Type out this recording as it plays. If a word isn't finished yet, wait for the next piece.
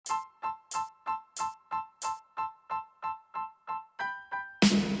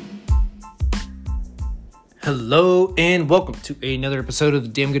Hello and welcome to another episode of the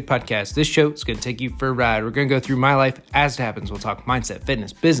Damn Good Podcast. This show is going to take you for a ride. We're going to go through my life as it happens. We'll talk mindset,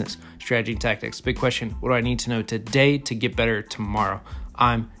 fitness, business, strategy, and tactics. Big question, what do I need to know today to get better tomorrow?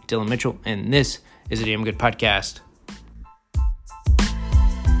 I'm Dylan Mitchell, and this is a Damn Good Podcast.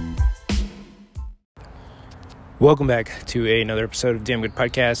 Welcome back to another episode of Damn Good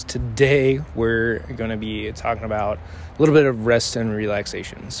Podcast. Today, we're going to be talking about a little bit of rest and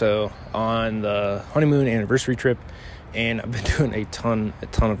relaxation. So, on the honeymoon anniversary trip, and I've been doing a ton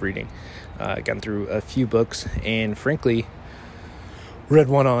of reading. Gotten through a few books, and frankly, read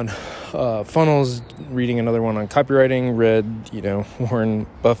one on funnels, reading another one on copywriting, read, Warren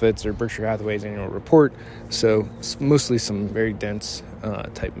Buffett's or Berkshire Hathaway's annual report. So, it's mostly some very dense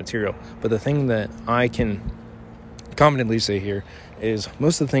type material. But the thing that I can confidently say here is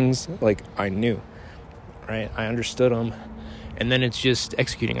most of the things I knew, right? I understood them, and then it's just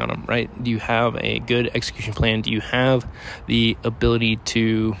executing on them, right? Do you have a good execution plan? Do you have the ability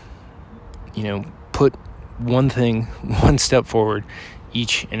to, put one step forward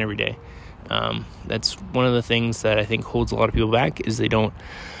each and every day? That's one of the things that I think holds a lot of people back is they don't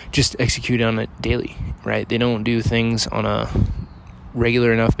just execute on it daily, right? They don't do things on a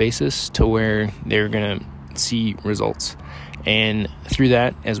regular enough basis to where they're going to see results. And through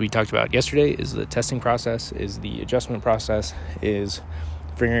that, as we talked about yesterday, is the testing process, is the adjustment process, is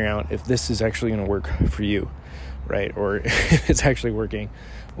figuring out if this is actually going to work for you, right? Or if it's actually working,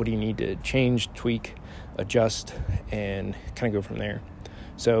 what do you need to change, tweak, adjust, and kind of go from there.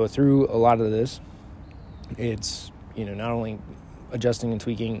 So through a lot of this, it's, not only adjusting and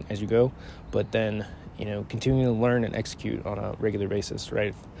tweaking as you go, but then continuing to learn and execute on a regular basis,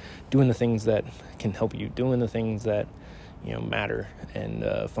 right? Doing the things that can help you, doing the things that, matter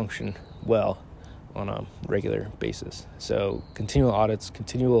and function well on a regular basis. So continual audits,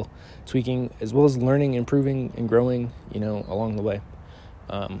 continual tweaking, as well as learning, improving, and growing, along the way.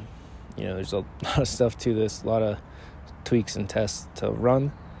 There's a lot of stuff to this, a lot of tweaks and tests to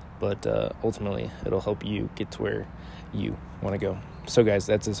run, but ultimately it'll help you get to where you want to go. So guys,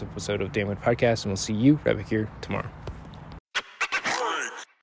 that's this episode of Damn Good Podcast, and we'll see you right back here tomorrow.